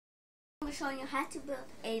be showing you how to build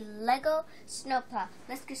a Lego snowplow.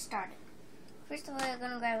 Let's get started. First of all, you're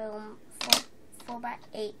going to grab a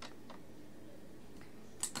 4x8.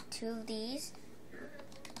 Two of these.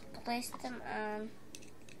 Place them on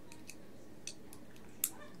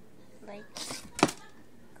like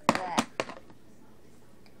that.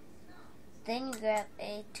 Then you grab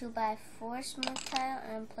a 2x4 smooth tile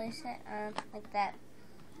and place it on like that.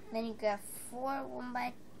 Then you grab four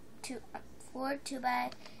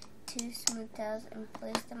 2x2 smooth tiles and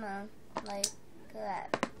place them on like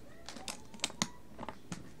that.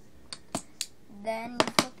 Then you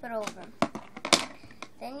flip it over.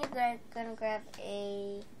 Then you're gonna grab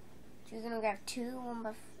two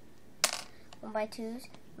 1x2s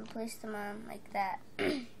and place them on like that.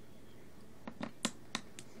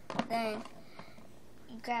 Then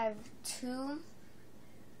you grab two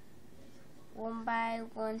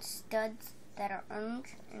 1x1 studs that are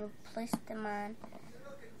orange and place them on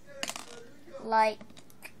like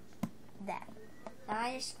that. Now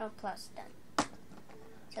your snowplow's done.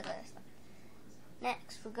 So that's done.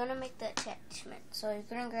 Next, we're gonna make the attachment. So you're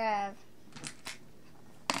gonna grab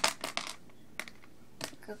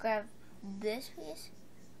this piece,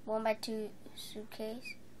 1x2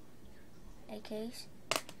 suitcase, a case,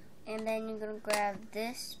 and then you're gonna grab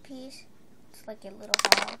this piece. It's like a little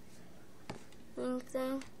ball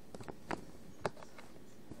thing.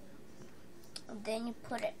 And then you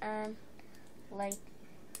put it on like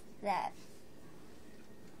that.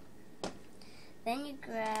 Then you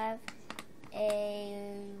grab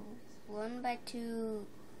a 1x2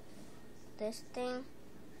 this thing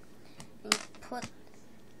and you put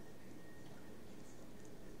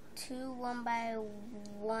two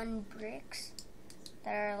 1x1 bricks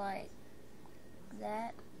that are like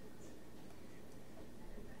that,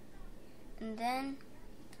 and then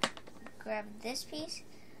grab this piece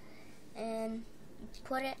and you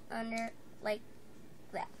put it under like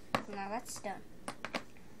that. Now that's done.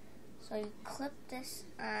 So you clip this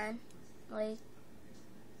on like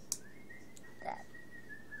that.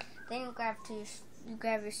 Then you grab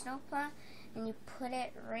your snowplow and you put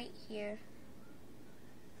it right here.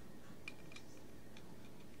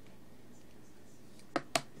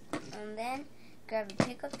 And then grab a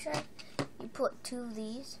pickup truck. You put two of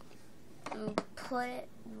these and you put it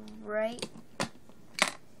right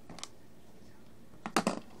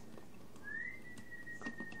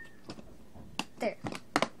there.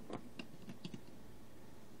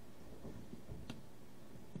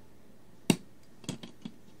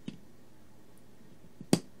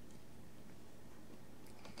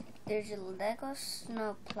 There's a Lego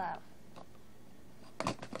snowplow.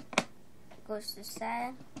 Goes to the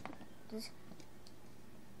side, this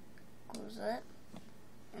goes up,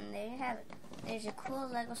 and there you have it. There's a cool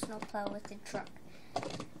Lego snowplow with a truck.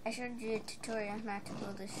 I showed you a tutorial on how to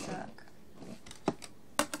build this truck.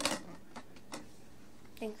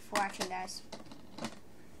 Thanks for watching, guys.